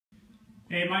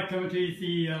Hey, Mike coming to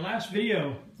you the last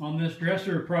video on this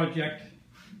dresser project.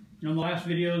 In the last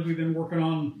videos we've been working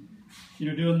on,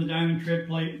 doing the diamond tread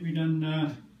plate. We've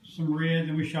done some red,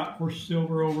 and we shot, of course,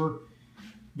 silver over.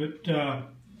 But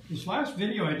this last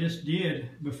video I just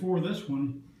did before this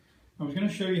one, I was going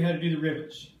to show you how to do the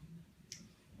rivets.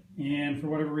 And for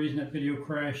whatever reason that video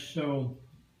crashed. So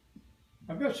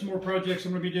I've got some more projects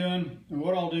I'm going to be doing. And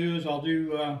what I'll do is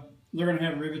they're going to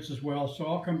have rivets as well. So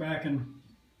I'll come back and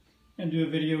do a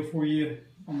video for you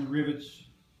on the rivets.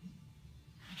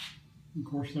 Of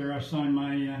course, there I signed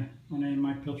my name,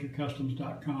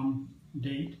 MikePilcherCustoms.com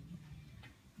date.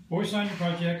 Always sign your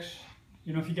projects.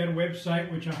 If you got a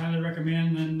website, which I highly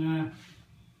recommend, then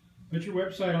put your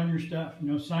website on your stuff.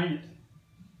 Sign it.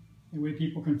 That way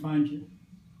people can find you.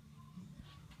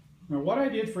 Now, what I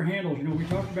did for handles, we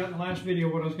talked about in the last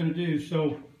video what I was going to do.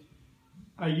 So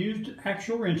I used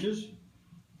actual wrenches.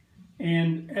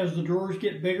 And as the drawers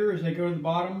get bigger, as they go to the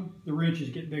bottom, the wrenches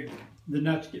get bigger, the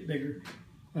nuts get bigger.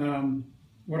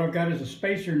 What I've got is a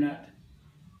spacer nut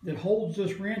that holds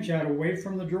this wrench out away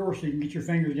from the drawer so you can get your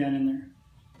fingers down in there.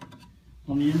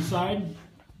 On the inside,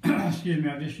 excuse me,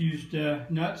 I've just used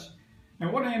nuts.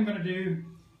 Now what I am going to do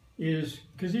is,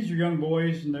 because these are young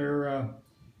boys and they're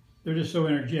just so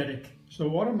energetic. So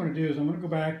what I'm going to do is I'm going to go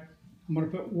back, I'm going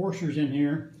to put washers in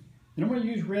here, and I'm going to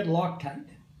use red Loctite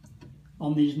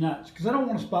on these nuts, because I don't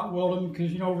want to spot weld them,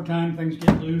 because over time things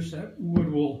get loose, that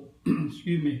wood will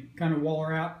excuse me, kind of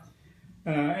waller out,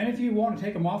 and if you want to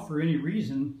take them off for any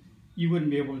reason, you wouldn't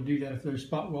be able to do that if they're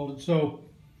spot welded. So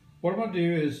what I'm going to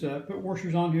do is put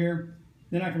washers on here,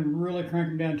 then I can really crank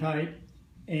them down tight,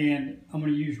 and I'm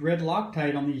going to use red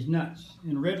Loctite on these nuts.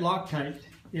 And red Loctite,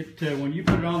 when you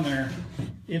put it on there,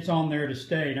 it's on there to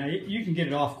stay. Now you can get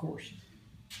it off, of course,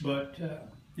 but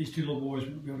these two little boys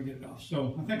won't be able to get it off.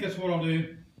 So I think that's what I'll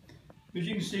do. As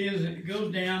you can see, as it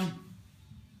goes down,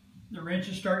 the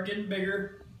wrenches start getting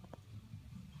bigger.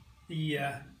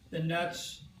 The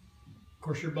nuts, of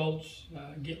course your bolts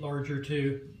get larger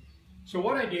too. So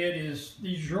what I did is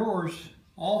these drawers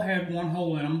all had one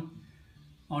hole in them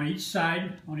on each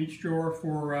side, on each drawer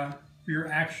for your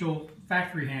actual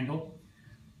factory handle.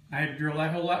 I had to drill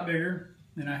that hole out bigger,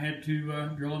 then I had to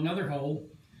drill another hole.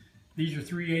 These are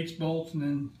 3/8 bolts, and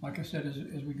then, like I said,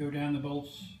 as we go down the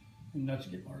bolts, the nuts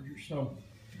get larger. So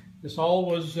this all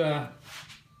was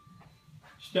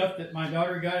stuff that my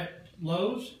daughter got at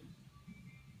Lowe's.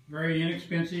 Very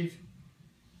inexpensive.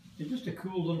 It's just a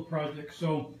cool little project.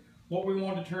 So what we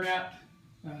want to turn out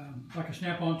like a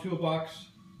snap-on toolbox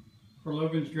for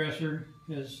Logan's dresser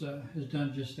has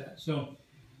done just that. So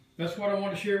that's what I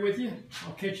want to share with you.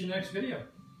 I'll catch you next video.